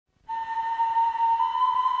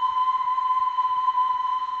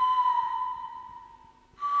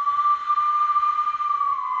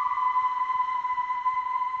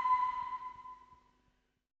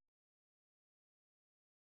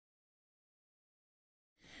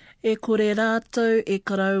E kore rātou e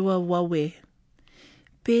karaua wawe.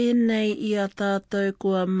 Pēnei i a tātou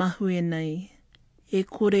kua mahue nei. E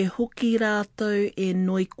kore hoki rātou e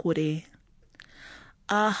noikore.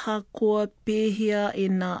 Aha koa pēhia e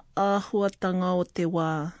nā āhuatanga o te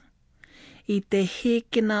wā. I te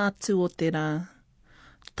hēkena atu o te rā.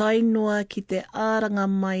 Tainua ki te āranga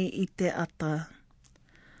mai i te ata.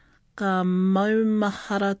 Ka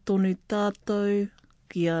maumahara tonu tātou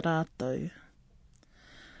ki a rātou.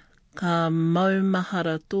 Ka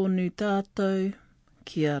maumahara tonu tātou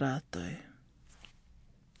ki a rātou.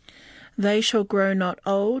 They shall grow not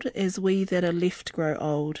old as we that are left grow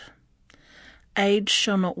old. Age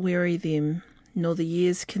shall not weary them, nor the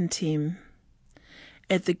years contemn.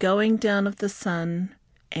 At the going down of the sun,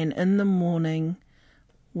 and in the morning,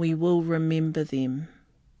 we will remember them.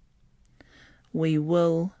 We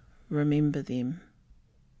will remember them.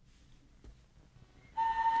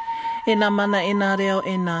 E nā mana e nā reo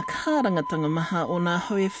e nā kārangatanga maha o nā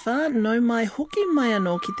hauewha, nau mai hoki mai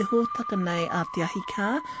anō ki te hōtaka nei a te Ahi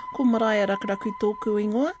Kaa, ko Maraea Rakuraku tōku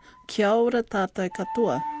ingoa, kia ora tātou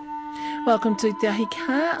katoa. Welcome to Te Ahi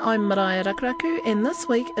Kaa, I'm Maraea Rakuraku, and this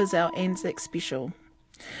week is our Anzac special.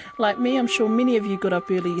 Like me, I'm sure many of you got up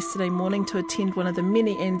early yesterday morning to attend one of the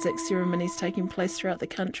many Anzac ceremonies taking place throughout the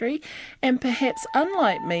country, and perhaps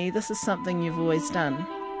unlike me, this is something you've always done.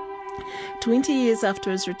 20 years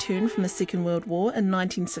after his return from the Second World War in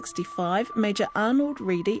 1965, Major Arnold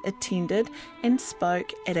Reedy attended and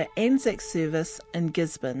spoke at an Anzac service in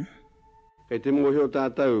Gisborne. E te mohio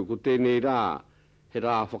tātou ko tēnei rā, he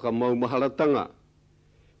rā whakamaumaharatanga,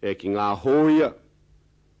 e ki ngā hōia,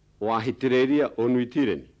 o ahi tereria o nui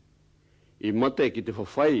tireni, I mate ki te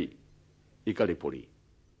whawhai I Karipori.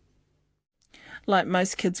 Like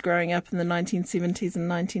most kids growing up in the 1970s and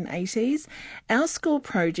 1980s, our school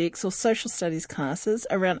projects or social studies classes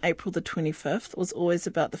around April the 25th was always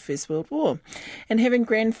about the First World War. And having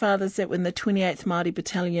grandfathers that were in the 28th Māori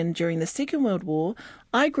Battalion during the Second World War,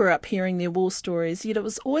 I grew up hearing their war stories, yet it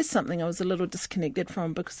was always something I was a little disconnected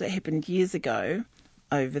from because it happened years ago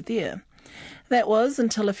over there. That was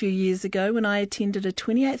until a few years ago when I attended a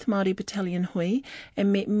 28th Māori Battalion hui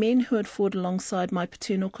and met men who had fought alongside my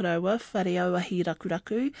paternal karaua, whare Ahi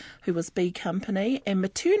Rakuraku, who was B Company, and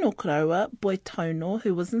maternal karaua, Boy Tauno,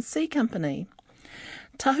 who was in C Company.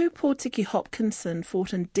 Tahu Potiki Hopkinson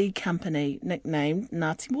fought in D Company, nicknamed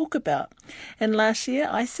Ngāti Walkabout. And last year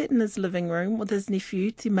I sat in his living room with his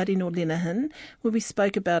nephew, Te Marino Lenahan, where we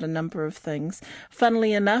spoke about a number of things.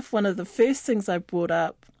 Funnily enough, one of the first things I brought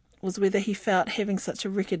up was whether he felt having such a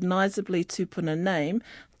recognisably tupuna name,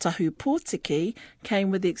 Tahu Potiki,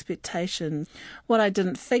 came with the expectation. What I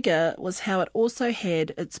didn't figure was how it also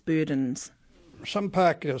had its burdens. Some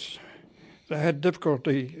Pākehās, they had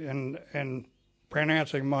difficulty in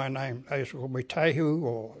pronouncing my name. They used to call me Tahu,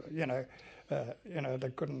 or they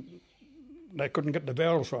couldn't get the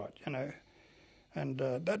vowels right, and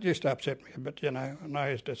that used to upset me a bit, and I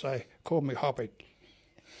used to say, call me Hoppy,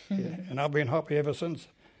 and I've been Hoppy ever since.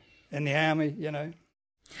 In the army,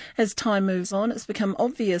 As time moves on, it's become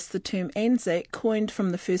obvious the term Anzac, coined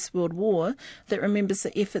from the First World War, that remembers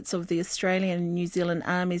the efforts of the Australian and New Zealand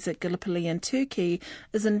armies at Gallipoli and Turkey,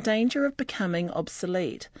 is in danger of becoming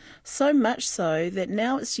obsolete. So much so that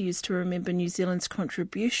now it's used to remember New Zealand's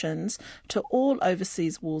contributions to all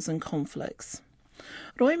overseas wars and conflicts.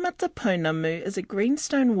 Roimata Pounamu is a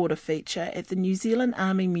greenstone water feature at the New Zealand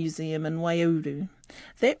Army Museum in Waiuru.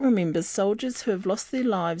 That remembers soldiers who have lost their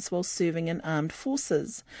lives while serving in armed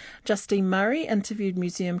forces. Justine Murray interviewed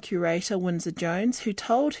museum curator Windsor Jones, who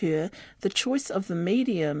told her the choice of the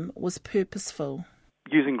medium was purposeful.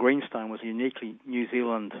 Using greenstone was a uniquely New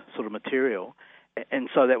Zealand sort of material, and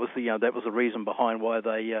so that was the reason behind why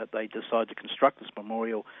they decided to construct this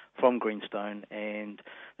memorial from greenstone. And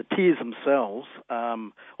the tears themselves,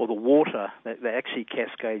 or the water that actually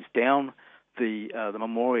cascades down the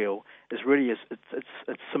memorial, is really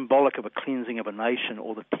it's symbolic of a cleansing of a nation,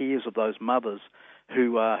 or the tears of those mothers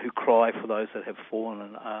who cry for those that have fallen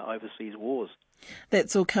in overseas wars.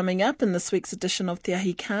 That's all coming up in this week's edition of Te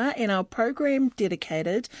Ahi Kaa, and our program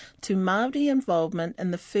dedicated to Māori involvement in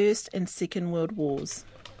the First and Second World Wars.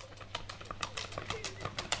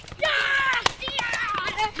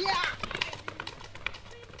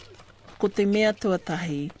 Ko te mea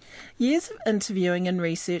tuatahi. Years of interviewing and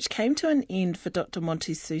research came to an end for Dr.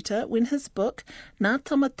 Monty Suter when his book, Ngā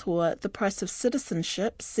Tamatoa, The Price of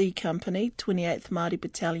Citizenship, C Company, 28th Māori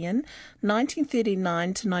Battalion,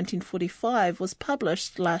 1939 to 1945, was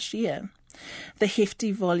published last year. The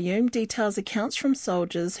hefty volume details accounts from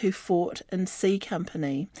soldiers who fought in C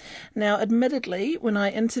Company. Now, admittedly, when I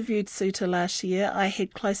interviewed Suta last year, I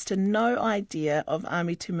had close to no idea of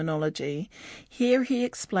Army terminology. Here he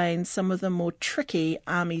explains some of the more tricky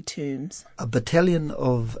Army terms.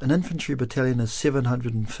 An infantry battalion is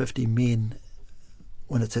 750 men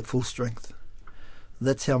when it's at full strength.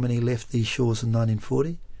 That's how many left these shores in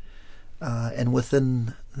 1940. And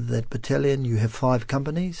within that battalion, you have 5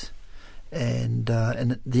 companies. And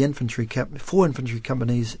the infantry 4 infantry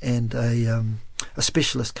companies and a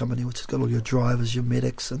specialist company, which has got all your drivers, your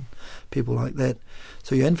medics, and people like that.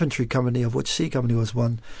 So your infantry company, of which C Company was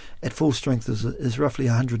one, at full strength is roughly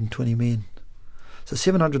 120 men. So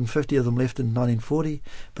 750 of them left in 1940,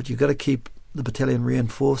 but you've got to keep the battalion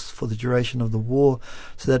reinforced for the duration of the war,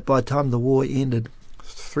 so that by the time the war ended,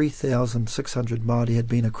 3,600 Māori had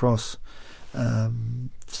been across.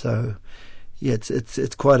 So. Yeah,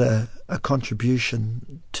 it's quite a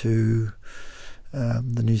contribution to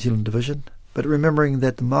the New Zealand Division. But remembering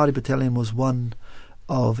that the Māori Battalion was one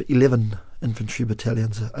of 11 infantry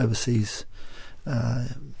battalions overseas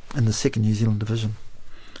in the 2nd New Zealand Division.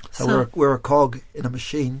 So we're a cog in a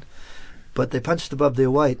machine, but they punched above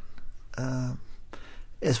their weight.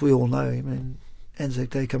 As we all know, I mean,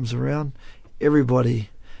 Anzac Day comes around,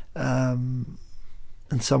 everybody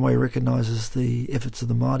in some way recognises the efforts of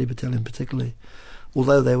the Māori Battalion particularly,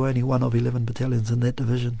 although they were only one of 11 battalions in that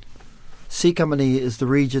division. C Company is the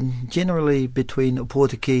region generally between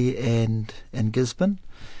Potiki and Gisborne,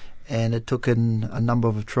 and it took in a number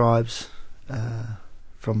of tribes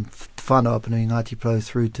from whānau Apanu Ngāti Pro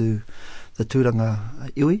through to the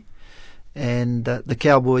Tūranga Iwi. And the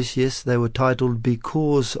cowboys, yes, they were titled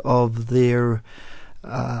because of their,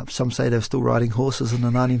 some say they were still riding horses in the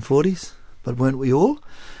 1940s. But weren't we all?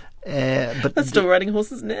 But they're still riding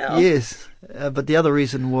horses now. Yes, but the other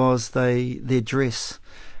reason was their dress.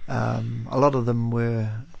 A lot of them were,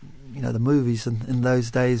 the movies in those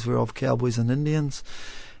days were of cowboys and Indians,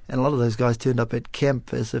 and a lot of those guys turned up at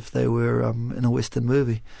camp as if they were in a Western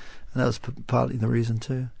movie, and that was partly the reason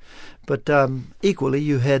too. But equally,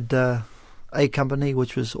 you had A Company,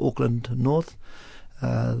 which was Auckland North,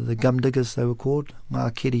 the gum diggers they were called,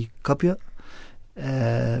 Ngā Keri Kapia.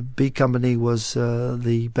 B Company was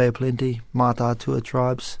the Bay of Plenty, Mātātua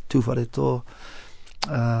tribes, Tūwhareto,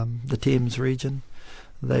 the Thames region.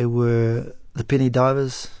 They were the penny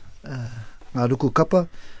divers, Ngā Ruku Kapa,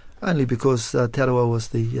 only because Te Arawa was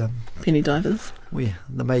the penny divers.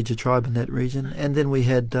 The major tribe in that region. And then we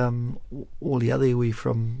had all the other iwi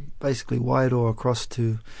from basically Wairoa across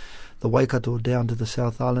to the Waikato down to the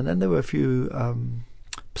South Island, and there were a few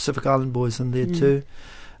Pacific Island boys in there too.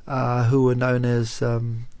 Who were known as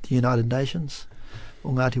the United Nations,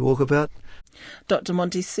 or Ngāti Walkabout. Dr.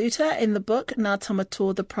 Monty Suta in the book Ngā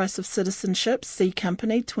Tamatoa, The Price of Citizenship, C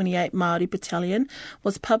Company, 28 Māori Battalion,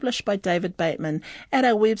 was published by David Bateman. At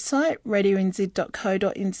our website,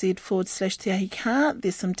 radionz.co.nz/Te Ahi Kaa,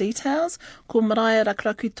 there's some details. Ko Maraea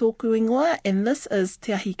Rakuraku tōku ingoa, and this is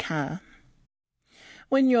Te Ahi Kaa.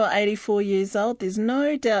 When you're 84 years old, there's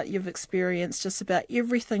no doubt you've experienced just about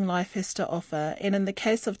everything life has to offer. And in the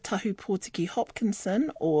case of Tahu Potiki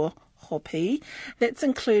Hopkinson, or Hopi, that's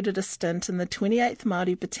included a stint in the 28th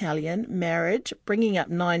Māori Battalion, marriage, bringing up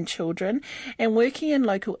 9 children, and working in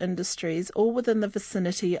local industries, all within the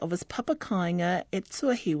vicinity of his papakainga at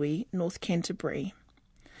Tuahiwi, North Canterbury.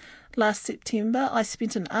 Last September, I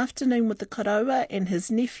spent an afternoon with the karaua and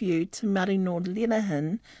his nephew, Te Marino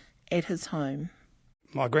Lenahan, at his home.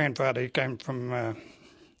 My grandfather, he came from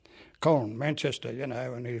Colne, Manchester,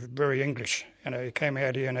 and he was very English. He came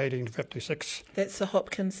out here in 1856. That's the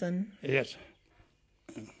Hopkinson? Yes.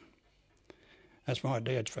 That's my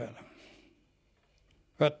dad's father.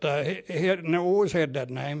 But he had always had that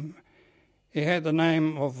name. He had the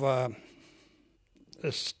name of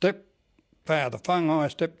his stepfather,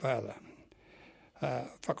 whangai stepfather,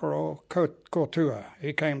 Whakaro Kotua.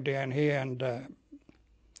 He came down here and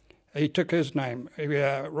he took his name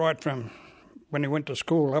right from when he went to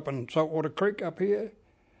school up in Saltwater Creek up here.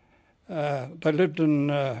 They lived in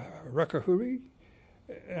Rakahuri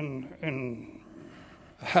in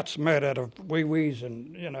huts made out of wee-wees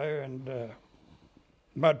and, and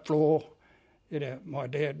mud floor. My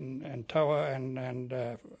dad and Tawa and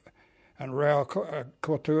Rao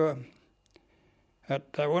Kotua.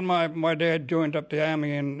 When my dad joined up the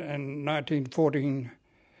army in 1914,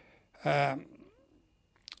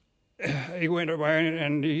 he went away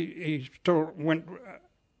and he still went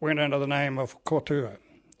under the name of Kotua.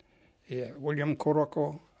 William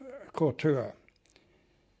Koroko Kotua.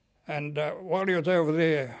 And while he was over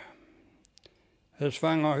there, his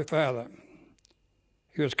whangai father,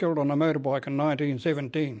 He was killed on a motorbike in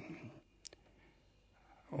 1917.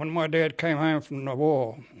 When my dad came home from the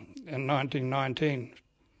war in 1919,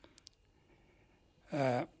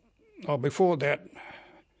 before that,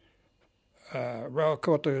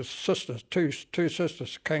 Raukotu's sisters, two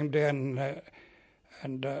sisters, came down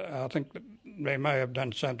and I think that they may have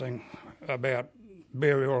done something about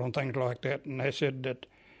burial and things like that, and they said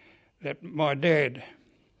that my dad,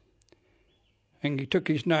 and he took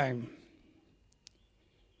his name,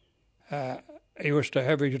 he was to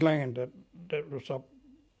have his land that was up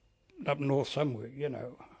north somewhere, you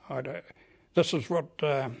know. This is what...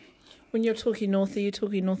 when you're talking north, are you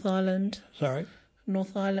talking North Island? Sorry?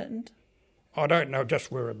 North Island? I don't know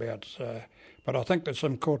just whereabouts, but I think there's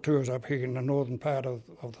some courtiers up here in the northern part of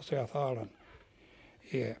the South Island.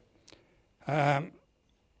 Yeah.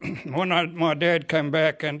 When my dad came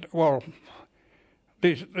back, and well,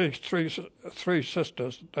 these three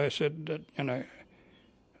sisters, they said that, you know,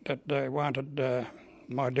 that they wanted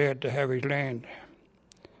my dad to have his land,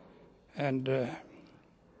 and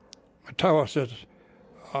Tahu says,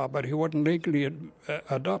 but he wasn't legally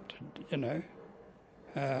adopted, you know.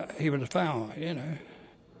 He was a farmer, you know.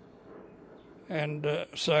 And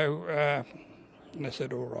so they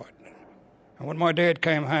said, all right. And when my dad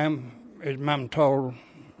came home, his mum told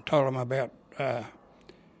him about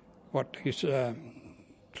what his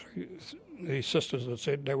sisters had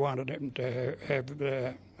said. They wanted him to have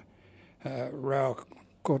Rao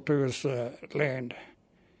Kotu's land,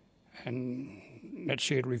 and that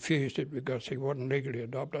she had refused it because he wasn't legally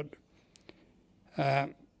adopted.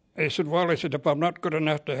 He said, well, if I'm not good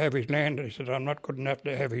enough to have his land, he said, I'm not good enough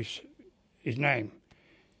to have his name.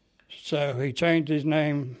 So he changed his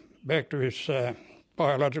name back to his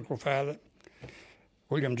biological father,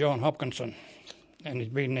 William John Hopkinson, and he's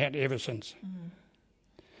been that ever since.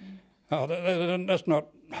 Oh, that's not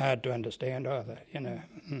hard to understand either, you know.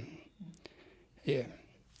 Yeah.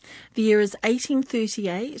 The year is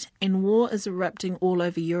 1838 and war is erupting all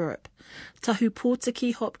over Europe. Tahu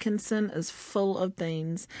Potiki Hopkinson is full of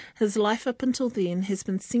beans. His life up until then has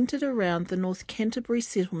been centred around the North Canterbury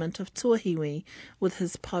settlement of Tuahiwi with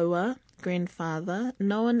his paua, grandfather,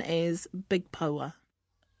 known as Big Paua.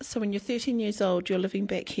 So when you're 13 years old, you're living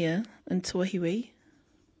back here in Tuahiwi.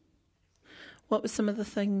 What were some of the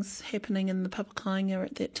things happening in the Papakainga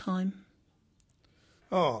at that time?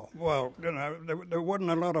 Oh, well, you know, there wasn't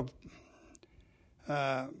a lot of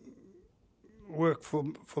work for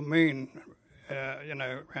men, you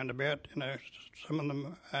know, round about, you know, some of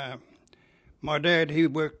them. My dad, he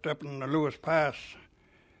worked up in the Lewis Pass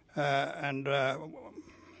and on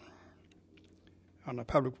the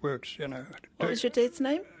public works, you know. What was your dad's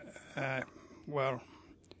name? Well,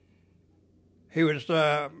 he was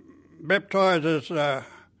baptised as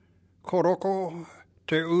Koroko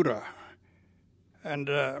Te Ura. And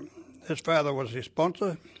his father was his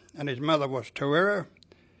sponsor, and his mother was Tuera.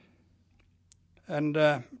 And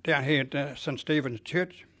down here at St. Stephen's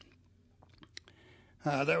Church,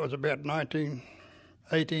 that was about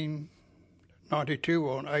 1892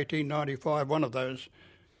 or 1895, one of those.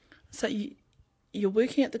 So you're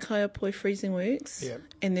working at the Kaiapoi Freezing Works, yeah.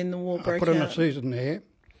 And then the war broke out. I put in a season there,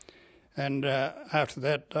 and after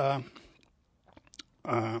that,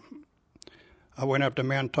 I went up to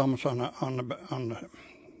Mount Thomas on the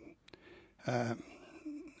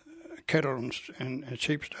cattle and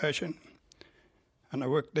sheep station, and I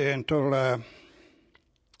worked there until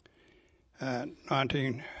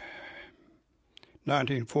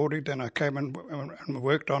 1940. Then I came and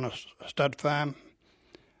worked on a stud farm,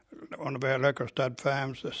 one of our local stud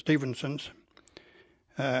farms, the Stevensons,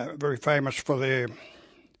 very famous for their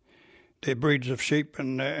breeds of sheep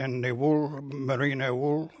and their wool, merino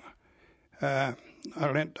wool. That's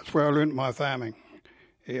where I learnt my farming.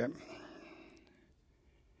 Yeah.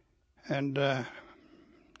 And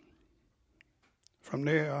from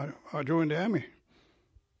there I joined the army.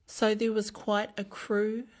 So there was quite a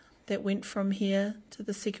crew that went from here to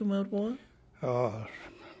the Second World War? Oh,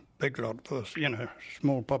 big lot for us, you know,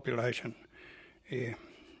 small population. Yeah.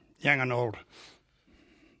 Young and old.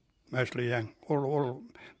 Mostly young.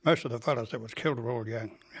 Most of the fellas that was killed were all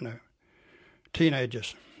young, you know.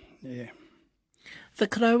 Teenagers. Yeah. The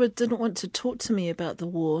Karawa didn't want to talk to me about the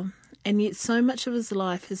war, and yet so much of his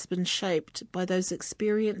life has been shaped by those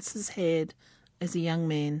experiences had as a young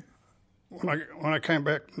man. When I came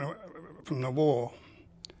back from the war,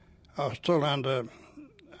 I was still under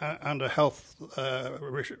health,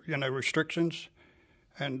 restrictions,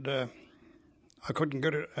 and I couldn't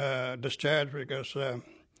get it discharged because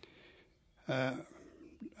a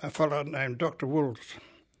fellow named Dr. Wills,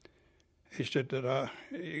 he said that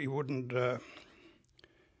he wouldn't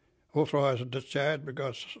authorise a discharge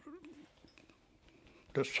because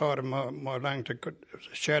the side of my lung there was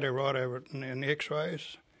a shadow right over it in the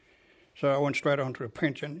X-rays. So I went straight onto a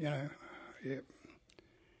pension, yeah.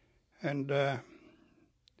 And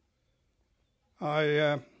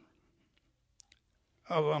I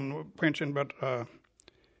was on a pension, but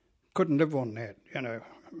couldn't live on that, It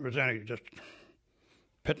was only just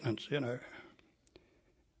pittance, It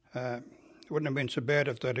wouldn't have been so bad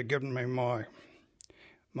if they'd have given me my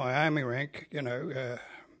army rank,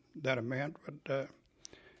 that amount, but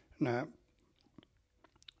no.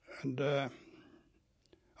 And I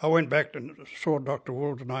went back and saw Dr.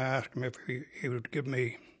 Woods and I asked him if he would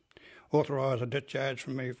authorise a discharge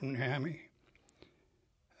for me from the army.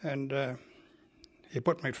 And he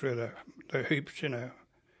put me through the hoops,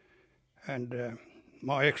 and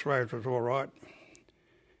my x-rays was all right.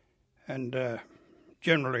 And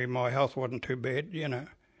generally my health wasn't too bad,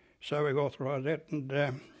 so we authorised that.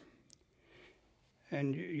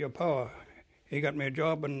 And your power, he got me a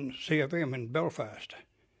job in CFM in Belfast.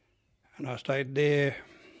 And I stayed there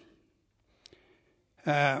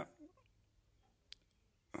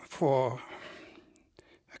for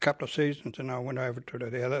a couple of seasons, and I went over to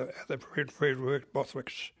the other Red Works,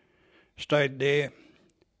 Bothwick's, stayed there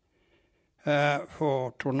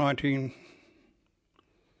till 19...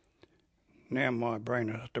 Now my brain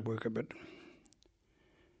has to work a bit.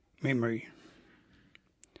 Memory.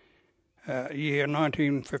 Year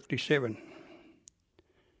 1957.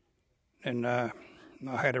 And I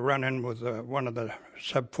had a run-in with one of the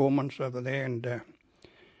sub-foremans over there, and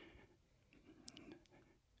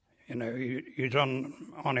he was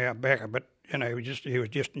on our back a bit. He was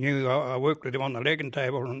just new. I worked with him on the legging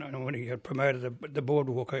table, and when he got promoted the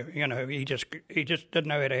boardwalk, he just didn't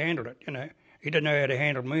know how to handle it. He didn't know how to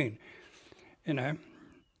handle me, and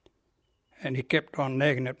he kept on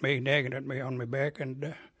nagging at me on my back,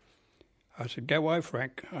 and I said, "Go away,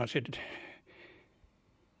 Frank." I said,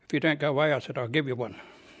 "If you don't go away," I said, "I'll give you one."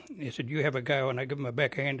 He said, "You have a go," and I give him a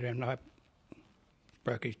backhand, and I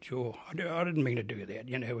broke his jaw. I didn't mean to do that,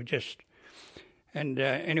 it was just... And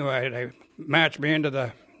anyway, they marched me into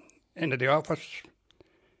the office,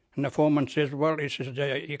 and the foreman says, "Well," he says,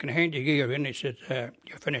 "you can hand your gear in." He says,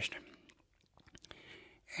 "You're finished."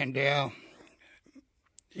 And our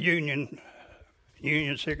union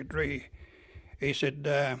secretary, he said,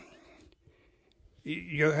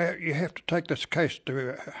 you have to take this case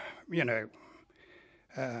to,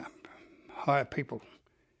 higher people,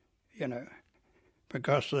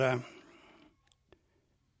 because the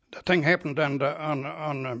thing happened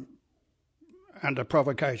under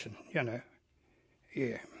provocation,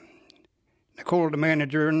 Yeah. They called the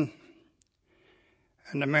manager in,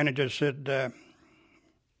 and the manager said,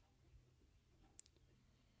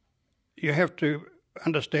 "You have to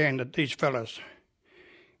understand that these fellas,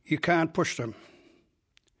 you can't push them."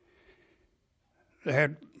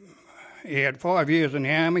 He had 5 years in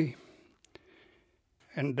the army,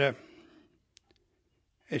 and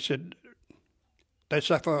he said they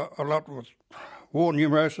suffer a lot with war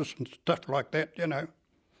neurosis and stuff like that,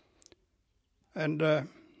 And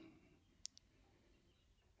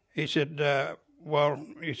he said, "What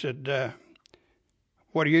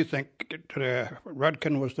do you think?"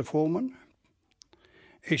 Rudkin was the foreman.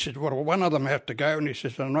 He said, "Well, one of them has to go," and he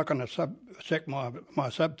says, "I'm not going to sack my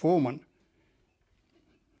sub-foreman."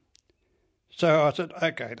 So I said,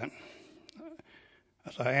 "Okay then."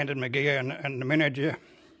 So I handed my gear, and the manager,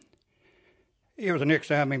 he was an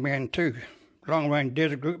ex-army man too, long-range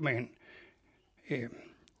desert group man. Yeah.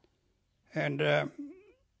 And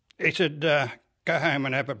he said, "Go home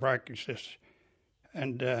and have a break," he says,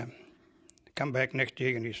 "and come back next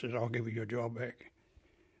year," and he says, "I'll give you your job back."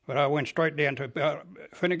 But I went straight down to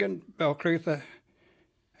Finnegan, Balclutha,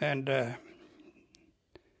 and I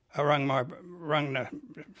rung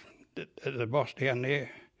the boss down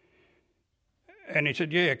there, and he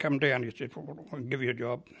said, "Yeah, come down." He said, "We'll give you a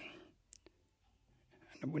job."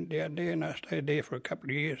 And I went down there, and I stayed there for a couple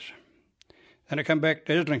of years. Then I come back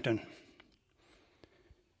to Islington,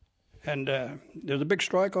 and there was a big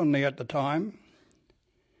strike on there at the time.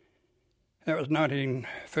 That was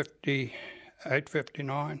 1958,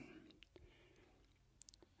 59.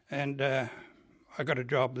 And I got a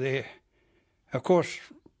job there. Of course,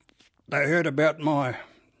 they heard about my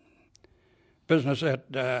business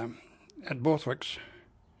at Borthwick's,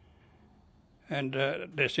 and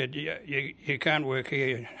they said, you can't work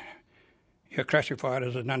here. You're classified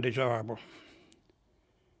as an undesirable.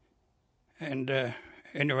 And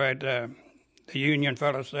anyway, the union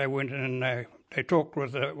fellas, they went in and they talked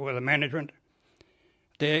with the management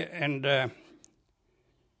there, and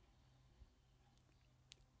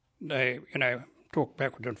they, talk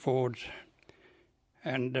backwards and forwards.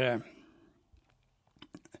 And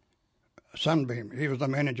Sunbeam, he was the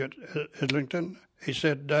manager at Islington. He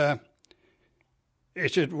said,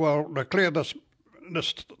 well, to clear this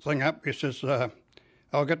thing up, he says,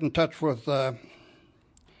 I'll get in touch with the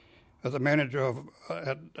manager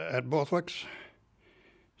at Borthwick's.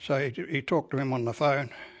 So he talked to him on the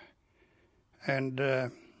phone, and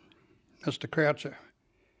Mr. Croucher,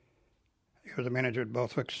 he was the manager at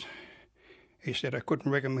Borthwick's, he said, I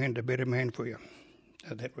couldn't recommend a better man for you.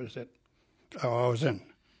 And that was it. Oh, I was in.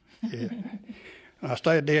 Yeah. I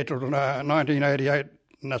stayed there till 1988,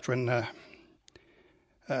 and that's when the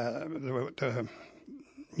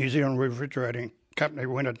New Zealand Refrigerating Company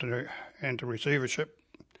went into receivership,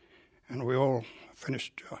 and we all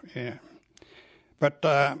finished. Yeah, but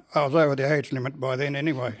I was over the age limit by then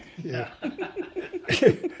anyway. Yeah,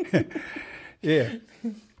 yeah.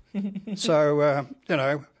 So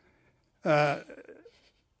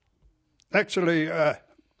actually,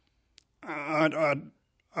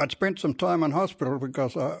 I'd spent some time in hospital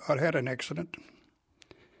because I'd had an accident,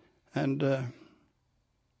 and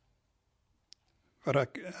but I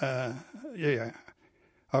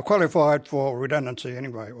qualified for redundancy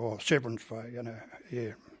anyway, or severance pay,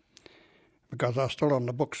 yeah, because I was still on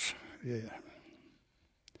the books, yeah.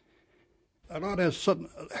 A lot has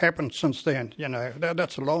happened since then,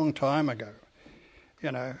 that's a long time ago,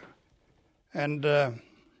 and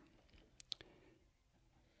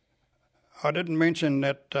I didn't mention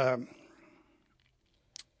that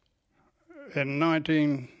in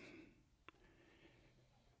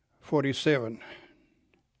 1947,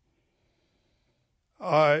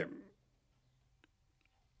 I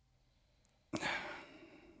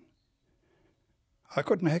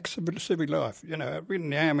couldn't hack civil life. I've been in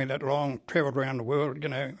the army that long, travelled around the world,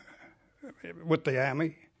 with the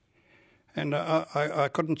army, and I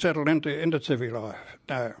couldn't settle into civil life.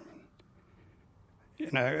 No,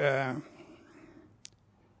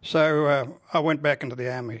 so I went back into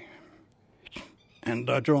the army, and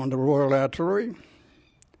I joined the Royal Artillery,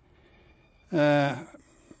 and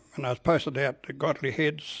I was posted out to Godley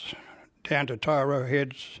Heads, down to Tyro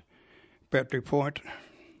Heads, Battery Point,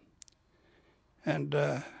 and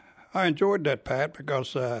I enjoyed that part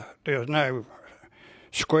because there was no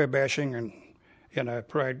square bashing and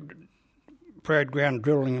parade ground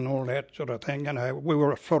drilling and all that sort of thing. We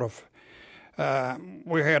were sort of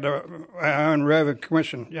we had our own roving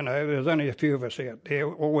commission. There was only a few of us out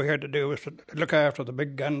there. All we had to do was to look after the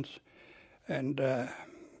big guns and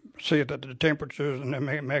see that the temperatures and the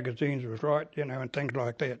magazines was right, and things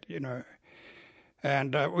like that,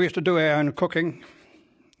 And we used to do our own cooking,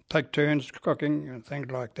 take turns cooking and things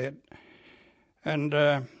like that. And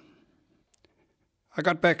I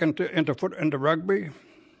got back into rugby.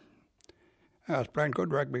 I was playing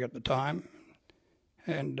good rugby at the time,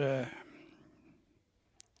 and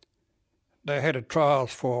they had a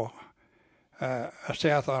trials for a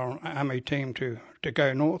South Island Army team to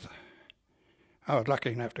go north. I was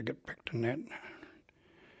lucky enough to get picked in that.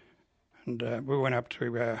 And we went up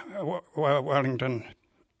to Wellington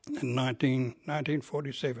in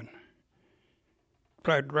 1947.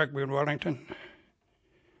 Played rugby in Wellington.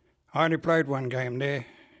 I only played one game there.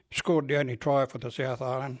 Scored the only try for the South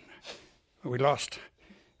Island. We lost.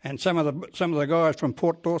 And some of the guys from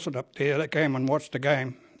Port Dorset up there that came and watched the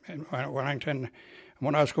game in Wellington. And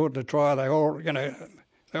when I scored the try, they all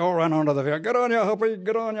ran onto the field. Get on your hoppy,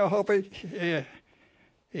 get on your hoppy. Yeah,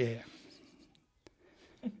 yeah.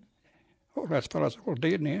 All those fellas are all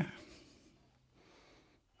dead now.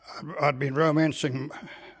 I'd been romancing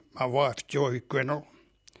my wife, Joy Grinnell,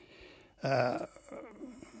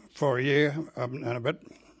 for a year and a bit.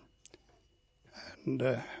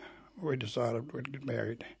 And we decided we'd get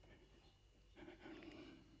married.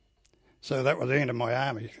 So that was the end of my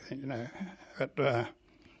army thing, But,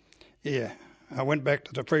 yeah, I went back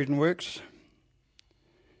to the freezing works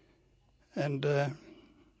and,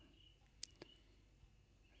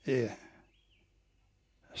 yeah,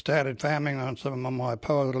 started farming on some of my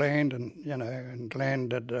poor land and, and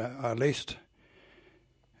land that I leased.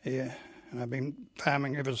 Yeah, and I've been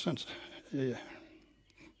farming ever since. Yeah.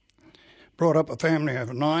 Brought up a family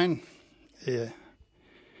of 9. Yeah.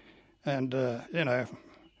 And, a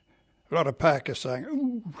lot of packers saying,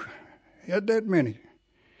 "Ooh, you had that many."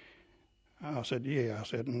 I said, "Yeah," I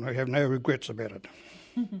said, "and we have no regrets about it."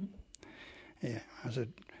 Yeah, I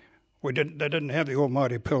said, they didn't have the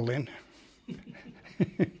almighty pill then.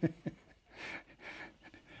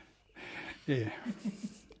 Yeah.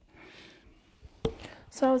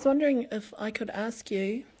 So I was wondering if I could ask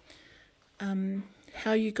you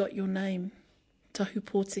how you got your name, Tahu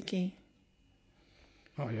Potiki.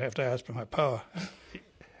 Oh, you have to ask for my pa.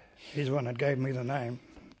 He's the one that gave me the name,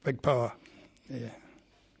 Big Pa. Yeah.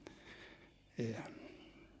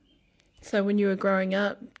 So when you were growing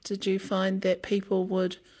up, did you find that people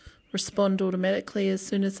would respond automatically as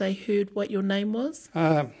soon as they heard what your name was?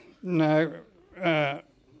 No.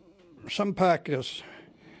 Some Pākehās,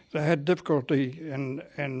 they had difficulty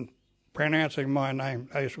in pronouncing my name.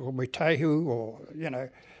 They used to call me Tahu, or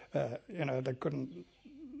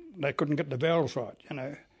they couldn't get the vowels right,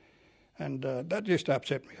 and that used to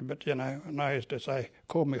upset me a bit, and I used to say,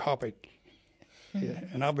 call me Hoppy,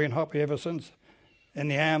 and I've been Hoppy ever since. In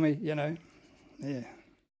the army, yeah.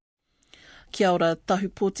 Kia ora, Tahu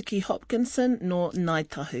Potiki Hopkinson no Nai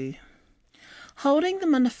Tahu. Holding the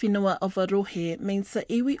mana whenua of a rohe means the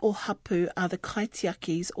iwi o hapu are the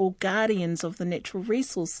kaitiakis or guardians of the natural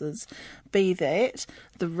resources, be that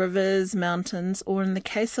the rivers, mountains, or in the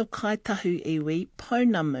case of kaitahu iwi,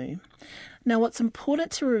 pounamu. Now what's important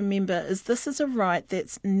to remember is this is a right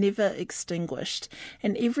that's never extinguished,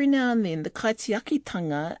 and every now and then the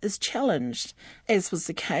kaitiakitanga is challenged, as was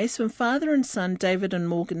the case when father and son David and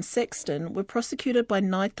Morgan Saxton were prosecuted by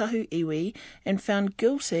Ngāi Tahu iwi and found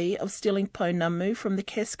guilty of stealing pounamu from the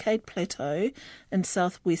Cascade Plateau in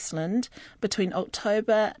South Westland between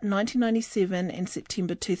October 1997 and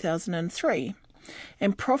September 2003,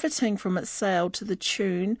 and profiting from its sale to the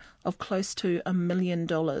tune of close to $1 million.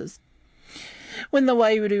 When the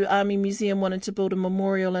Wairuru Army Museum wanted to build a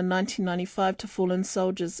memorial in 1995 to fallen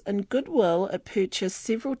soldiers, in goodwill it purchased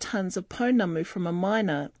several tons of pounamu from a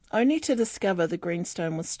miner, only to discover the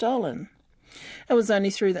greenstone was stolen. It was only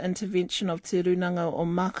through the intervention of Te Runanga o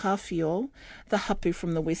Makawhio, the hapu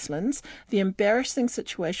from the Westlands, the embarrassing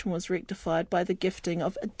situation was rectified by the gifting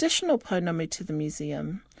of additional pounamu to the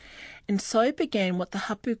museum. And so began what the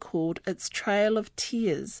hapu called its Trail of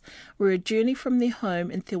Tears, where a journey from their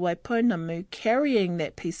home in Te Waipounamu carrying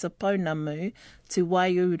that piece of pounamu to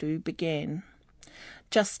Wairuru began.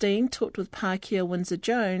 Justine talked with Pākehā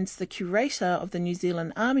Windsor-Jones, the curator of the New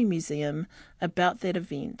Zealand Army Museum, about that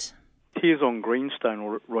event. Tears on Greenstone,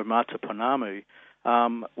 or Roimata Pounamu,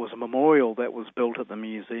 was a memorial that was built at the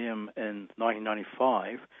museum in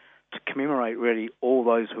 1995 to commemorate really all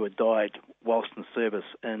those who had died whilst in service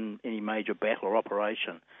in any major battle or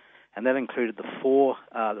operation. And that included the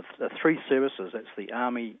three services, that's the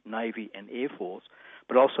Army, Navy and Air Force,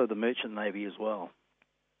 but also the Merchant Navy as well.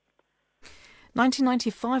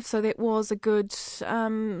 1995, so that was a good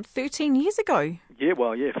 13 years ago. 14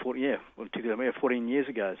 years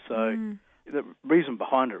ago. So the reason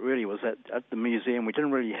behind it really was that at the museum we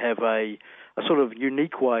didn't really have a sort of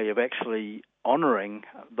unique way of actually honouring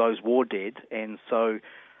those war dead, and so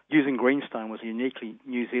using greenstone was a uniquely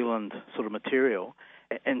New Zealand sort of material,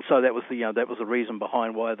 and so that was the reason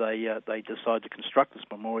behind why they decided to construct this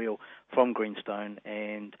memorial from greenstone.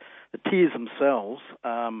 And the tears themselves,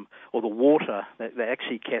 or the water that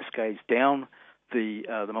actually cascades down the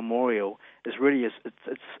memorial, is really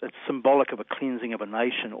it's symbolic of a cleansing of a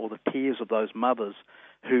nation, or the tears of those mothers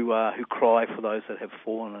who cry for those that have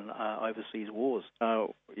fallen in overseas wars.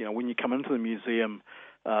 When you come into the museum,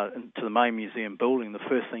 into the main museum building, the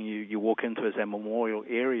first thing you walk into is our memorial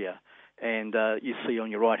area, and you see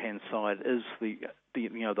on your right hand side is the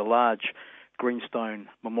large greenstone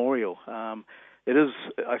memorial. It is,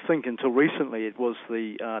 I think, until recently, it was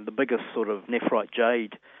the biggest sort of nephrite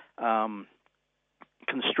jade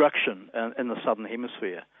construction in the Southern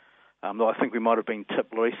Hemisphere. Though I think we might have been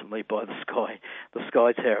tipped recently by the Sky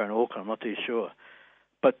Tower in Auckland. I'm not too sure.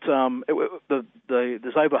 But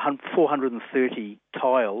there's over 430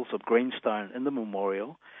 tiles of greenstone in the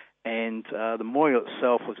memorial, and the memorial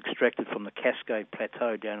itself was extracted from the Cascade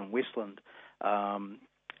Plateau down in Westland,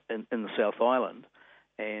 in the South Island,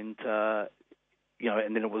 and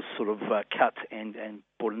and then it was sort of cut and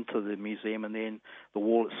put into the museum, and then the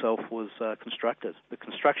wall itself was constructed. The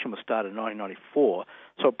construction was started in 1994,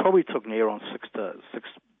 so it probably took near on 6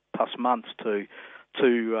 plus months to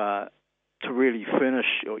really finish,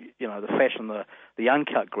 the fashion the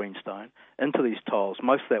uncut greenstone into these tiles.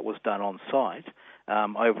 Most of that was done on site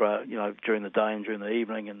over during the day and during the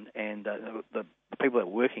evening, and the people that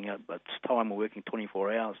were working at the time were working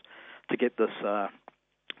 24 hours to get this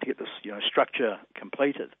structure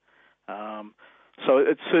completed. So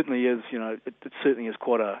it certainly is, it certainly is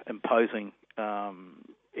quite an imposing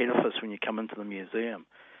edifice when you come into the museum.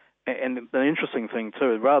 And the interesting thing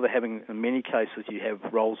too, rather having, in many cases, you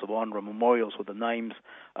have rolls of honour and memorials where the names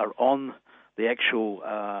are on the actual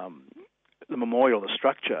the memorial, the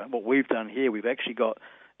structure. What we've done here, we've actually got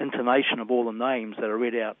intonation of all the names that are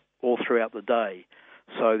read out all throughout the day.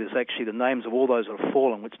 So there's actually the names of all those that have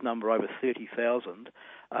fallen, which number over 30,000,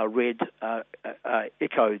 read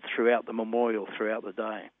echoed throughout the memorial throughout the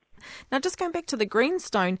day. Now, just going back to the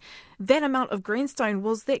greenstone, that amount of greenstone,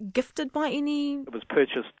 was that gifted by any... It was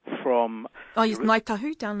purchased from... Oh, yes, Ngāi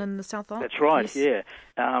Tahu down in the South Island. That's right, yes.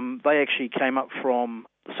 Yeah. They actually came up from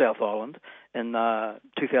the South Island in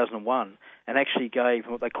 2001 and actually gave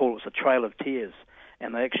what they call a Trail of Tears.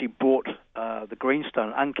 And they actually brought the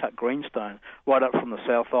greenstone, uncut greenstone, right up from the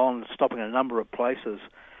South Island, stopping in a number of places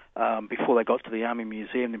before they got to the Army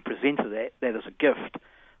Museum, and presented that as a gift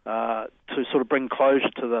to sort of bring closure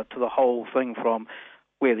to the whole thing, from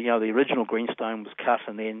where the original greenstone was cut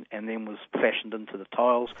and then was fashioned into the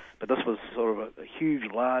tiles. But this was sort of a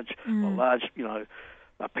huge, large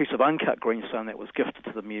a piece of uncut greenstone that was gifted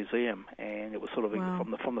to the museum, and it was sort of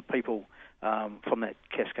from the people from that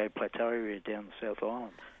Cascade Plateau area down the South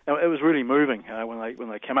Island. It was really moving when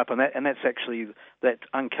they came up, and that's actually that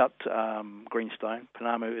uncut greenstone.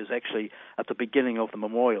 Panamu is actually at the beginning of the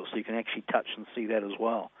memorial, so you can actually touch and see that as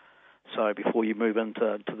well. So before you move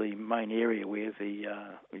into the main area where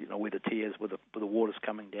where the tears, where the water's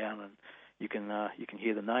coming down, and you can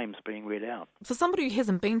hear the names being read out. For somebody who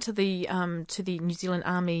hasn't been to the New Zealand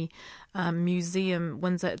Army Museum,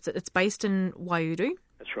 Windsor, it's based in Waiouru.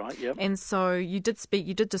 That's right, yep. And so you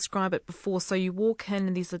did describe it before. So you walk in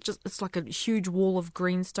and it's like a huge wall of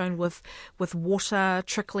greenstone with water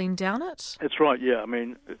trickling down it. That's right, yeah. I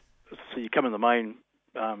mean, so you come in the main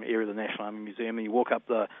area of the National Army Museum, and you walk up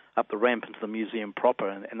the ramp into the museum proper,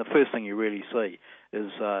 and the first thing you really see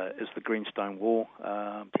is the greenstone wall,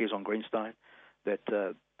 tears on greenstone, that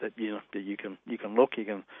you can look, you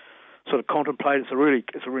can sort of contemplate. It's a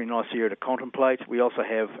really nice area to contemplate. We also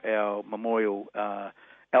have our memorial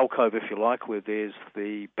alcove, if you like, where there's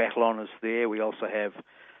the battle honours there. We also have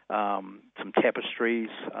some tapestries.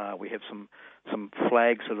 We have some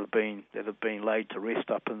flags that have been laid to rest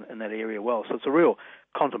up in that area well. So it's a real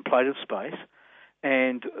contemplative space.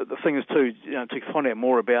 And the thing is too, to find out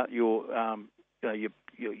more about your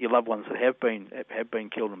loved ones that have been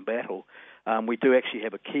killed in battle, we do actually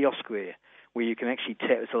have a kiosk there where you can actually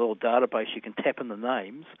tap. It's a little database. You can tap in the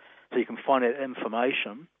names, so you can find out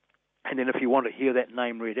information. And then if you want to hear that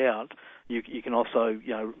name read out, you can also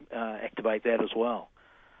activate that as well.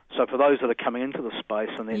 So for those that are coming into the space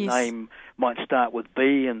and their name might start with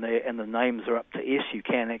B and the names are up to S, you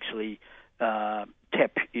can actually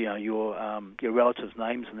tap your relatives'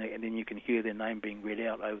 names and then you can hear their name being read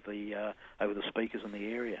out over the speakers in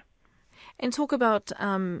the area. And talk about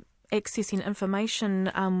accessing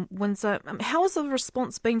information, Windsor. How has the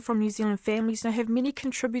response been from New Zealand families? Have many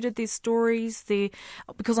contributed their stories?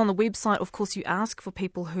 Because on the website, of course, you ask for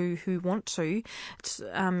people who want to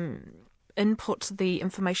input the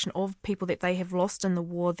information of people that they have lost in the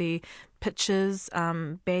war, their pictures,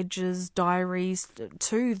 badges, diaries,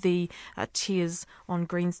 to the Tears on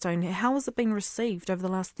Greenstone. How has it been received over the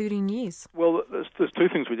last 13 years? Well, there's two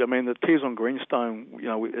things. The Tears on Greenstone,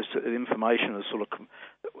 information is sort of,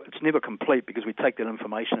 it's never complete because we take that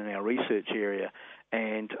information in our research area,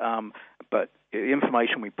 but the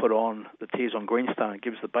information we put on the Tears on Greenstone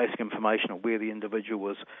gives the basic information of where the individual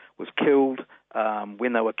was killed,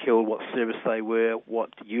 when they were killed, what service they were,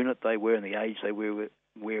 what unit they were, and the age they were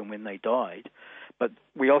and when they died. But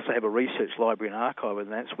we also have a research library and archive,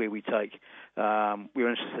 and that's where we take. We're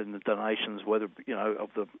interested in the donations, whether of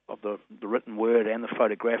the written word and the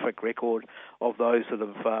photographic record of those that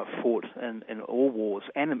have fought in all wars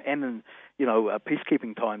and in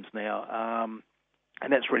peacekeeping times now.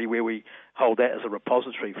 And that's really where we hold that as a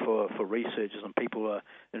repository for researchers and people who are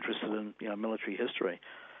interested in military history.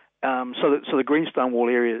 So the Greenstone Wall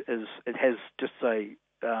area has just a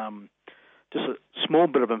small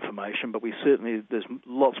bit of information, but there's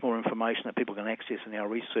lots more information that people can access in our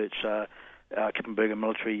research Kippenberger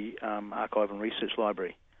Military Archive and Research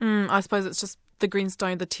Library. I suppose it's just the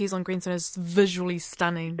Greenstone, the Tears on Greenstone is visually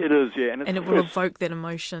stunning. It is, yeah. And it will evoke that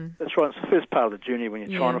emotion. That's right. It's the first part of the journey when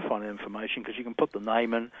you're trying to find information, because you can put the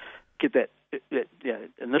name in, get that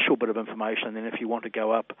initial bit of information, and then if you want to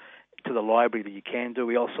go up to the library, that you can do.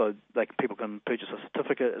 People can purchase a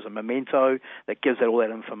certificate as a memento that gives all that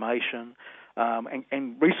information.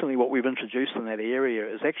 And recently what we've introduced in that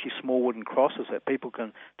area is actually small wooden crosses that people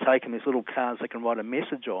can take, and these little cards they can write a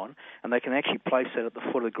message on, and they can actually place that at the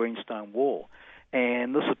foot of the Greenstone Wall.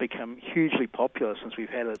 And this has become hugely popular since we've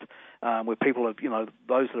had it, where people have,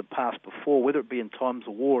 those that have passed before, whether it be in times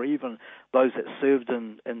of war, even those that served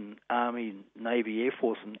in Army, Navy, Air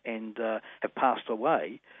Force, and have passed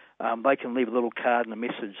away, they can leave a little card and a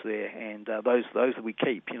message there, and those that we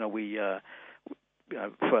keep,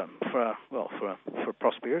 for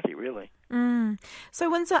prosperity, really. So,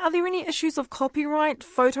 Windsor, are there any issues of copyright,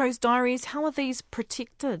 photos, diaries? How are these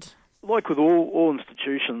protected? Like with all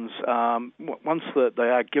institutions, once they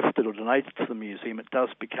are gifted or donated to the museum, it does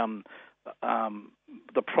become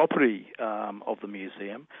the property of the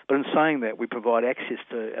museum. But in saying that, we provide access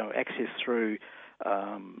through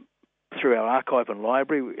our archive and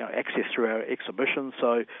library, access through our exhibitions.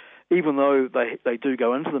 So even though they do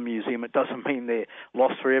go into the museum, it doesn't mean they're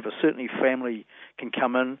lost forever. Certainly, family can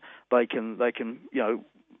come in. They can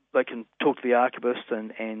talk to the archivist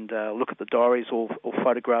and look at the diaries or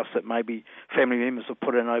photographs that maybe family members have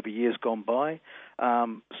put in over years gone by.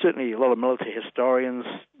 Certainly, a lot of military historians,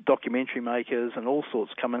 documentary makers, and all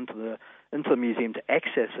sorts come into the museum to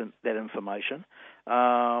access that information.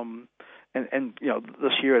 And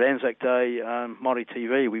this year at Anzac Day, Maori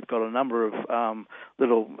TV, we've got a number of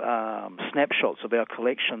little snapshots of our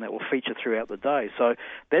collection that will feature throughout the day. So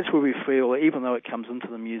that's where we feel, even though it comes into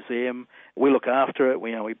the museum, we look after it.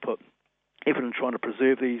 We put effort in trying to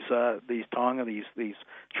preserve these taonga, these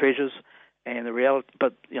treasures, and the reality.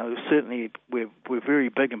 But certainly we're very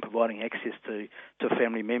big in providing access to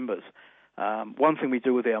family members. One thing we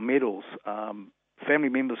do with our medals. Family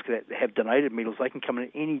members that have donated medals, they can come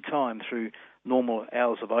in any time through normal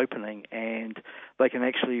hours of opening, and they can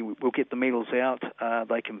we'll get the medals out,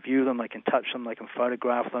 they can view them, they can touch them, they can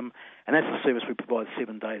photograph them, and that's a service we provide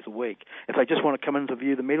 7 days a week. If they just want to come in to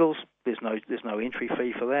view the medals, there's no entry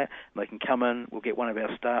fee for that. They can come in, we'll get one of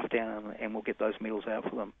our staff down, and we'll get those medals out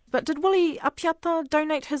for them. But did Willie Apiata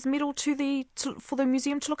donate his medal for the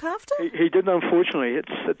museum to look after? He didn't, unfortunately.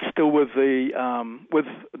 It's still with the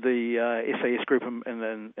SAS group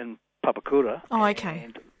in Papakura. Oh, okay.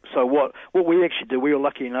 And so what we actually did, we were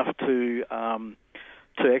lucky enough to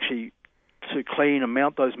clean and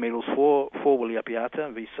mount those medals for Willie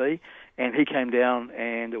Apiata, VC, and he came down,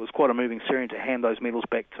 and it was quite a moving ceremony to hand those medals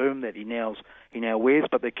back to him that he now wears.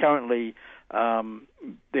 But they're currently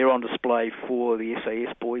they're on display for the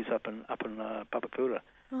SAS boys up in Papakura.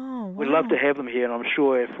 Oh, wow. We'd love to have them here, and I'm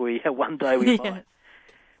sure if we one day we might.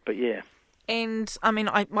 But yeah. And I mean,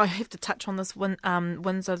 I have to touch on this,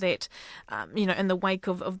 Windsor, that in the wake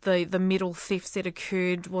of the medal thefts that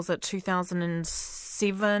occurred, was it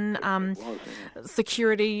 2007?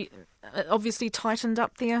 Security obviously tightened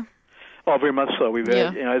up there. Oh, very much so. We've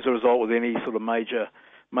had, as a result, with any sort of major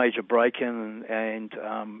break-in, and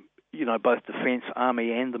both Defence,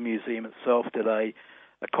 Army, and the museum itself did a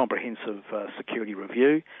comprehensive security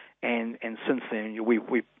review. And since then,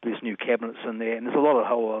 there's new cabinets in there, and there's a lot of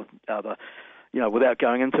whole other, without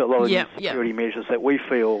going into a lot of new security measures that we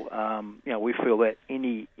feel that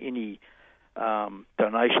any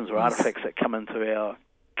donations or artefacts that come into our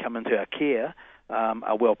care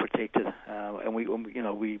are well protected, and we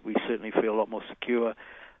certainly feel a lot more secure.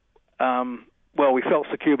 Well, we felt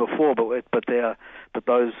secure before, but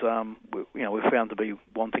those we're found to be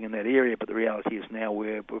wanting in that area. But the reality is now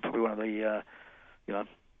we're probably one of the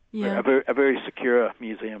a very secure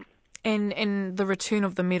museum. And the return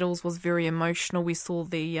of the medals was very emotional. We saw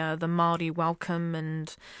the Maori welcome,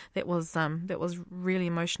 and that was really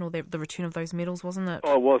emotional. The return of those medals, wasn't it?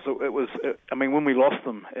 Oh, it was. It was. I mean, when we lost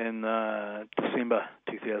them in December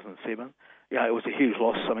 2007, it was a huge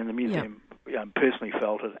loss. I mean, the museum personally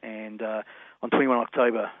felt it, and on 21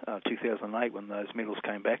 October 2008, when those medals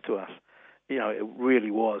came back to us, it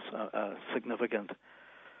really was significant.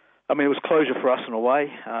 I mean, it was closure for us in a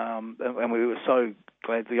way, and we were so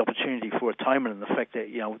glad the opportunity for atonement and the fact that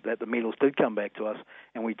that the medals did come back to us,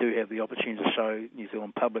 and we do have the opportunity to show New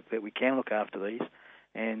Zealand public that we can look after these.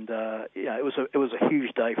 And it was a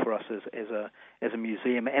huge day for us as a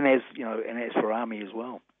museum, and as for Army as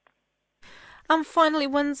well. Finally,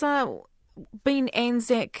 Windsor, being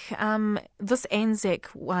Anzac, this Anzac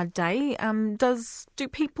Day, do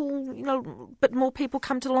people, a bit more people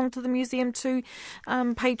come along to the museum to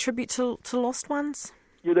pay tribute to lost ones?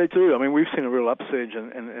 Yeah, they do. I mean, we've seen a real upsurge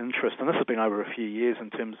in interest, and this has been over a few years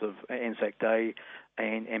in terms of Anzac Day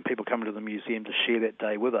and people coming to the museum to share that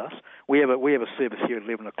day with us. We have a service here at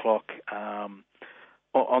 11 o'clock on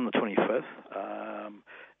the 25th,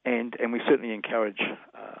 and we certainly encourage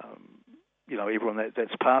everyone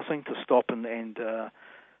that's passing to stop and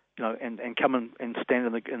come and stand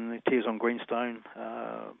in the Tears on Greenstone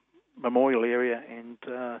memorial area and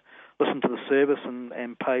listen to the service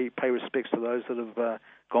and pay respects to those that have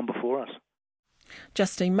gone before us.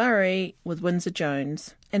 Justine Murray with Windsor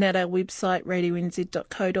Jones. And at our website,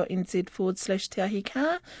 radionz.co.nz/Te Ahi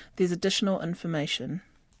Kaa, there's additional information.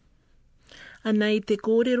 Anei te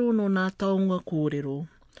kōrero no nā taonga kōrero.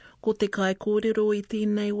 Ko te kai kōrero i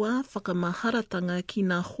tēnei wā, whakamaharatanga ki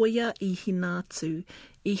ngā hoia I hinatu,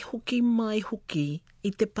 I hoki mai hoki,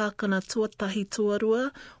 I te pākana tuatahi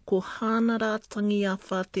tuarua, ko hānara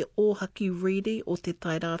tangiawha te ōhaki riri o te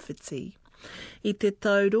tairawhiti. I te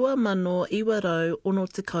tau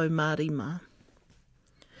 2025 mārima.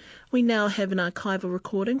 We now have an archival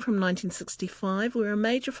recording from 1965 where a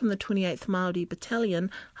major from the 28th Maori Battalion,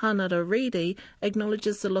 Hānara Riri,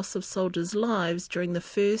 acknowledges the loss of soldiers' lives during the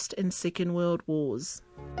First and Second World Wars.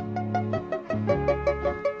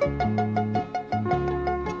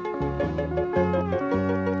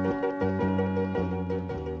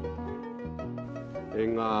 E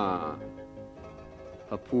ngā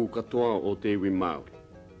hapū katoa o te iwi Māori.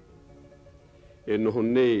 E noho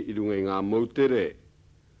nei I runga I ngā mautere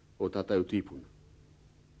o tātou tīpuna.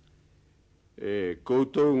 E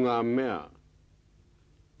koutou ngā mea,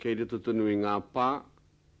 kei rito tonu I ngā pā,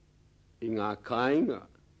 I ngā kāinga,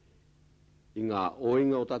 I ngā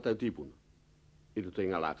oinga o tātou tīpuna, I rito I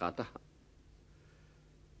ngā lā kātaha.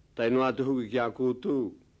 Taino atu huki ki a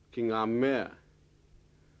koutou, ki ngā mea,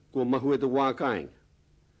 kua mahu e te wā kāinga,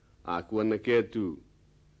 a kua na kētū,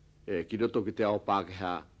 ki roto ki te ao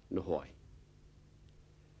Pākehā no hoi.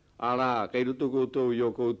 Ara, kei roto koutou I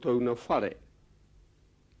o koutou na whare,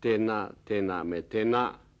 tēnā me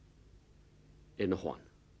tēnā, e no hoana.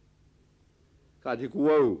 Ka te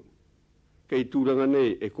kuau, kei tūranga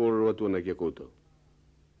nei e kōrero atu ana ki a koutou.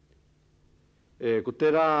 Ko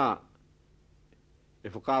te rā, e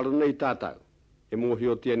whakaro nei tātou, e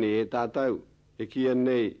mōhi o tia nei e tātou, e kia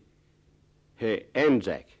nei he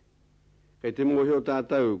Anzac. Kei te mōhi o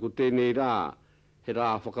tātou, ko tēnei rā, he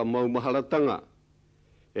rā whakamaumaharatanga,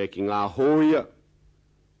 ki ngā hōia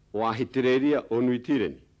o Ahi Tereria o Nui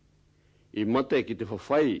Tireni, I mate ki te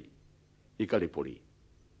whawhai I Karipori.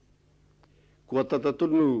 Kua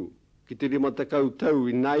tatatunu ki te rimata kautau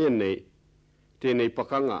I nāia nei, tēnei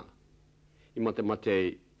pakanga I mate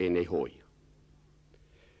e nei hōia.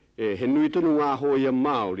 He nui tonu ngā hōia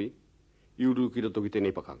Māori I uru ki roto ki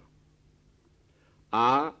tēnei pakanga.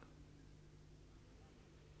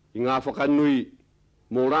 I ngā whakanui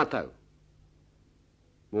mō rātau,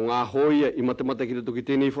 mō ngā hōia I mate ki roto ki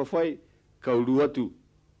tēnei whawhai, kauru atu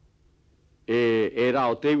e rā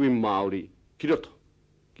o te iwi Māori ki roto,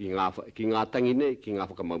 ki ngā tangi nei, ki ngā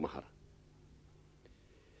whakamaumahara.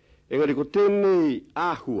 Engari, ko tēnei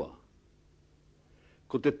āhua,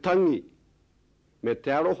 ko te tangi me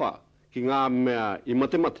te aroha ki ngā mea I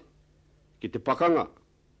mate, ki te pakanga,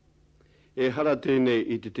 e hara tēnei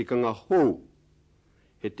I te tikanga hou,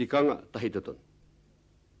 he tikanga tahitatonu.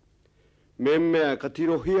 Me mea ka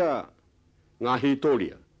tirohia ngā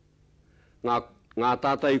hitoria, ngā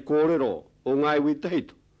tātai kōrero o ngā iwi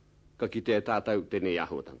tahito, ka ki te tātau tēnei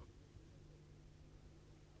āhuatanga.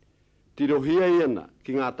 Tirohia iana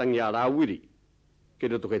ki ngā tangi a rāwiri, ke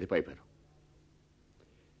roto kei te paipero.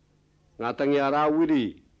 Ngā tangi a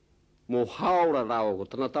rāwiri, mō haora rāo ko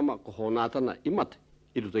tanatama ko honātana I mate,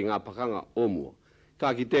 I roto I ngā pakanga o mua,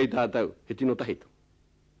 ka ki te tātau he tino tahito.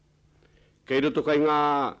 Kei roto kai ngā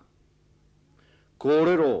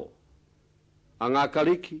kōrero, a ngā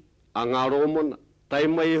kariki, a ngā rōmona, tai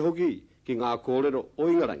mai e hoki ki ngā kōrero o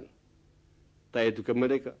Ingarangi. Tai e tuka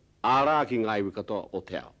mereka, ārā ki ngā iwi katoa o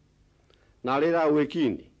te ao. Nā reira ue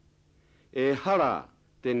kini, e hara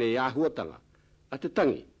tēnei āhuatanga a te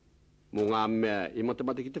tangi, mō ngā mea I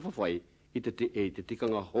mate ki te whawhai I te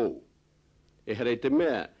tikanga hou. E hara I te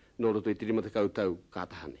mea nō roto I tirimata kautau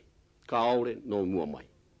kātahane, ka aore nō mua mai.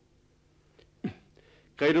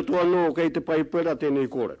 Kei roto anō kei te paipera tēnei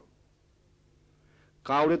kōrero.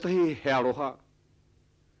 Ka aore tahi he aroha,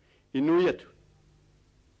 I nui atu.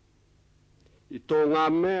 I tō ngā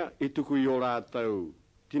mea I tuku I o rātau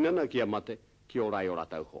tinana ki a mate, ki o rai o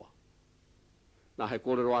rātau hoa. Nā he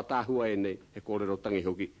kōrero a tāhua e nei, he kōrero tangi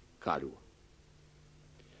hoki kārua.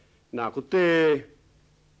 Nā ko te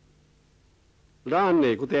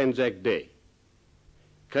rāne, ko te Anzac Day,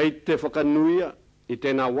 kei te whakanuia I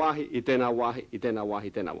tēnā wāhi, I tēnā wāhi, I tēnā wāhi,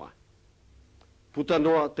 I tēnā wāhi. Puta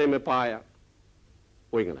noa te me pāia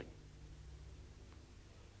o Ingarangi.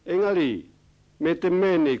 Engari, me te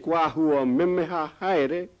mene kua hua memeha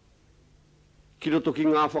haere, ki roto ki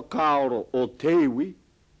ngā whakaoro o te iwi,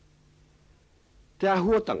 te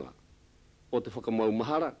ahuatanga o te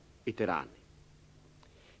whakamaumahara I te rāne.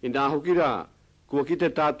 I nā hoki rā, kua ki te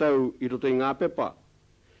tātou I roto I ngā pepa,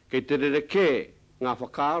 kei te rereke ngā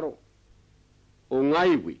whakaoro, o ngā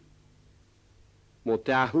iwi, mō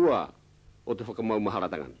te ahua o te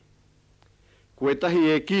whakamaumaharatangani. Ko e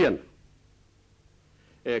tahi e kiana,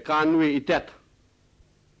 ka nui I tēta.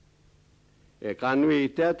 Ka nui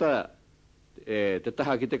I tēta, te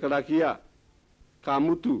taha ki te karakia, ka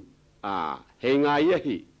mutu Hei ngā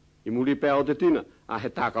iahi, I muri pēa o te tina, he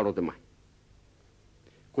tākaro te mai.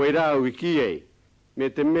 Koe rau I ki ei, me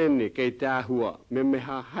te mene kei te ahua, me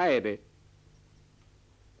meha haere,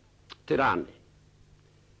 te rāne.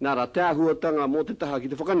 Nara te ahua tanga mō te taha ki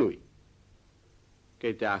te whakanui,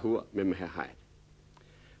 kei te ahua, me meha haere.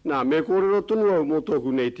 Nā, me kōrero tonu au mō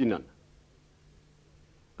tōku nei tinana.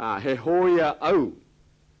 He hoia au,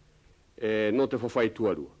 no te whawhai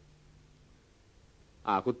tuarua.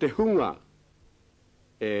 Ko te hunga,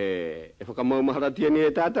 e whakamaumaharatia ni e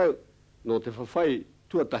tātou, no te whawhai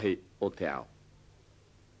tuatahi o te ao.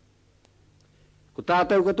 Ko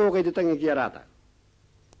tātou katoa kei te tangi ki a rātau.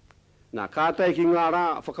 Nā kātai ki ngā rā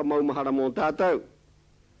whakamaumahara mō tātou,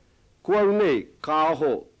 kua nei kā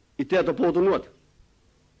oho I te ata pōtu nuatu.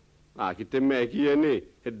 Ki te mea ki e ne,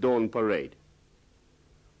 he Dawn Parade.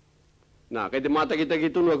 Nā, kei te mātakitaki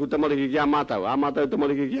tunua ku tamariki ki a mātau, a mātau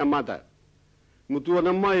tamariki ki a mātau. Mutua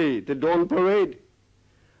na mai te Dawn Parade,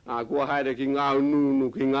 kua haere ki ngā ununu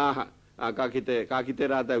ki ngāha, ka ki te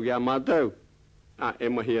rātau ki a mātau, e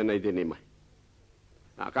mahia nei tēnei mai.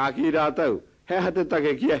 Ka ki rātau, he hate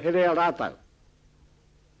take ki a herea rātau.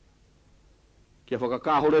 Kia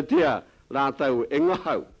whakakāhoretia rātau e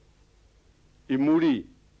ngahau, I muri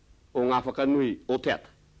o ngā whakanui o te ata.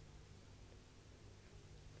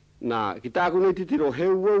 Nā, ki tāku nei titiro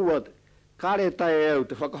heu waua, kāre tae au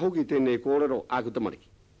te whakahoki tēnei kōrero āku tamariki.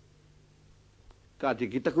 Ka te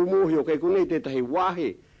ki taku mōhi o kei kunei tētahi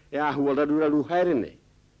wāhe e āhua raru haere nei.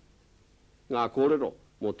 Ngā kōrero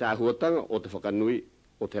mō te āhuatanga o te whakanui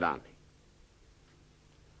o te rāne.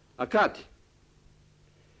 Kāti,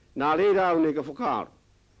 nā reira au nei ka whakaaro.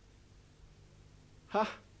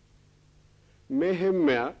 Mehe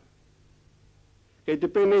mea, kei te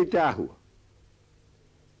penei te āhua.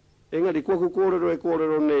 Engari, kua ku kōrero e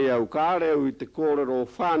kōrero nei au, kāre au I te kōrero o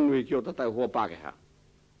whānui ki o tatau hoa Pākehā.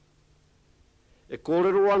 E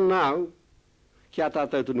kōrero anau, ki a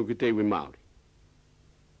tātou tunu ki te iwi Māori.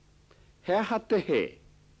 He hate he,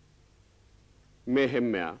 mehe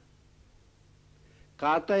mea,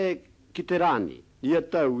 kātai ki te rāni, ia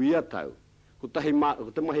tau, ku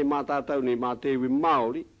te mahi mā tātou ni mā te iwi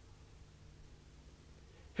Māori,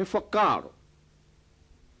 he whakaaro,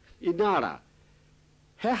 I nāra,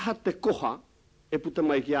 he hate koha e puta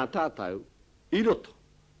mai ki a tātou I roto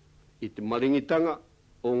I te maringitanga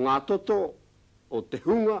o ngā toto o te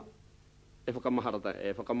hunga e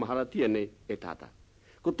whakamaharatia nei e tātou.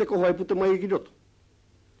 Ko te koha e puta mai ki roto.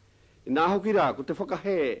 I nā hoki rā, ko te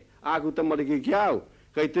whakahe āku tamariki ki au,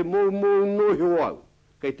 kei te mou noiho au,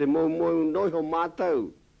 kei te mou noiho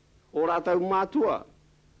mātau, o rātau mātua.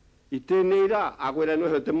 I tēnei rā, a koe rā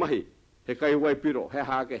noiho te mahi, he kai wai piro, he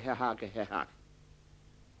hāke.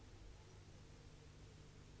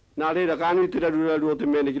 Nā reira, kānui te raru o te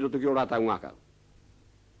mene ki roto ki o rātau ngākau.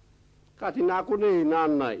 Kāti nā konei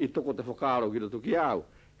nāna I toko te whakaaro ki roto ki au,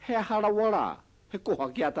 he harawara, he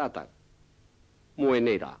koha ki a tātau. Mo e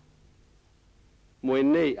nei rā. Mo e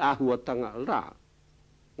nei āhuatanga rā,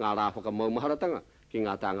 ngā rā whakamaumaharatanga ki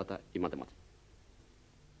ngā tāngata I matemati.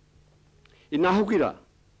 I nā hoki rā,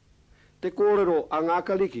 te kōrero a ngā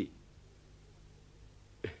kaliki,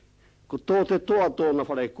 ko tō te toa tōna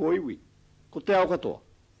wharai koiwi, ko te au katoa.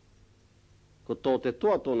 Ko tō te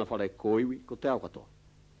toa tōna wharai koiwi, ko te au katoa.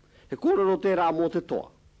 He kōrero te rā mō te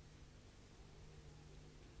toa.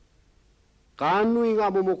 Ka anui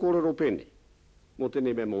ngā momo kōrero pene, mō te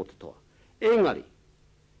neme mō te toa. Engari,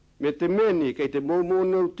 me te meni kei te momo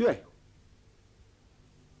nau tuehu.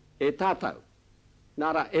 E tātau,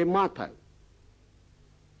 nara e mātau.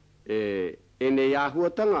 E nei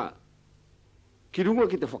āhuatanga, ki runga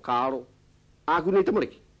ki te whakaaro, āku nei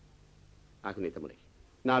tamariki.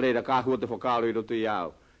 Nā reira ka ahua te whakaaro I roto I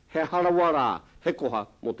au, he harawara, he koha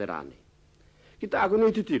mo te rāne. Ki tāku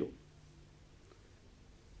nei titiro.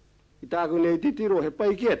 He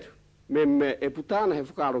pai ki atu, me e putana he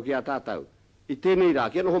whakaaro ki a tātau. I tēnei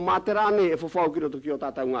rā, ki anoho mā te rāne e whawhau ki roto ki o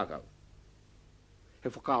tātau ngākau. He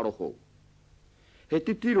whakaaro hou. He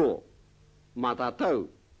titiro mā tātau,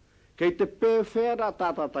 kei te pēwhera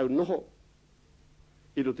tātātau noho,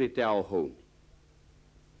 I roto I te ao houni.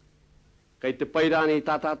 Kei te pairāne I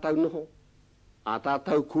tātātau noho, a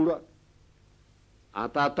tātau kura, a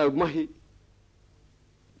tātau mahi,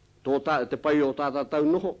 te pai o tātātau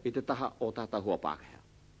noho I te taha o tātau hoa Pākehā.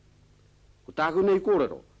 Ko tāku nei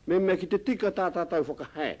kōrero, me ki te tika tātātau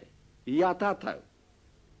whakahaere, I a tātau.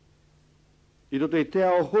 I roto I te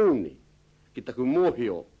ao houni, ki taku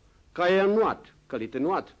mōhio, kai anu atu, kari te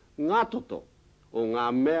no atu, ngā toto, o ngā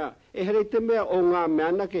mea, e here te mea o ngā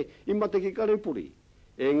mea nake I mate ki karepuri.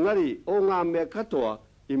 E ngari o ngā mea katoa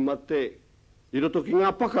I mate, I roto ki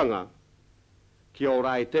ngā pakanga, Kia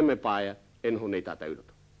ora e teme paia e noho nei tātou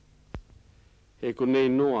roto. He ko nei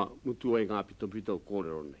noa mutu e ngā pito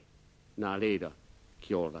kōrero nei. Nā reira,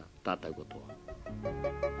 kia ora tātou katoa.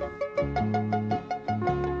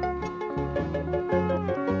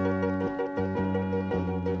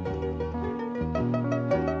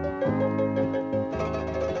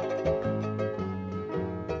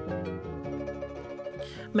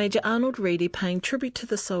 Major Arnold Reedy paying tribute to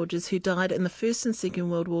the soldiers who died in the First and Second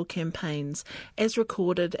World War campaigns, as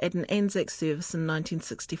recorded at an Anzac service in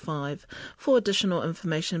 1965. For additional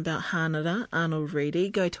information about Hānara, Arnold Reedy,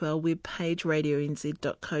 go to our webpage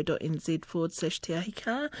radionz.co.nz/Te Ahi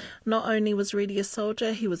Kaa. Not only was Reedy a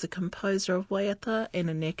soldier, he was a composer of waiata and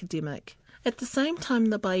an academic. At the same time,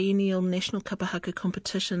 the biennial National Kapahaka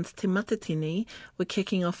competitions Te Matatini were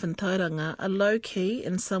kicking off in Tauranga, a low-key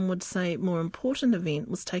and some would say more important event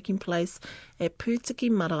was taking place at Potiki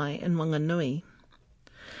Marae in Wanganui.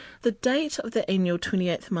 The date of the annual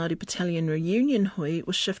 28th Māori Battalion reunion hui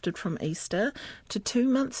was shifted from Easter to 2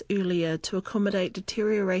 months earlier to accommodate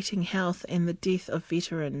deteriorating health and the death of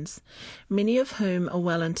veterans, many of whom are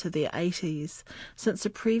well into their 80s. Since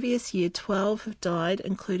the previous year, 12 have died,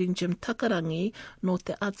 including Jim Takarangi nō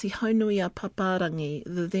Te Ati Haunui a Paparangi,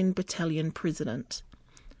 the then battalion president.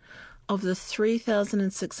 Of the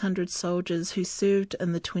 3,600 soldiers who served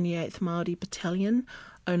in the 28th Māori Battalion,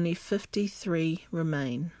 only 53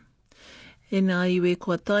 remain. E nā iwe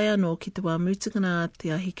kua tai anō ki te wā mutukana a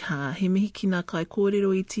Te Ahi Kaa. He mihi ki nā kai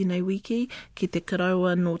kōrero i tēnei wiki, ki te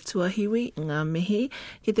karaua no tuahiwi, ngā mihi,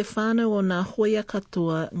 ki te whānau o nā hoia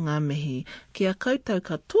katoa, ngā mihi, ki a koutou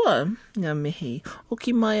katoa, ngā mihi, o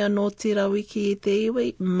ki mai anō tērā wiki e te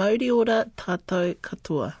iwi, Mauri ora tātou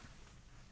katoa.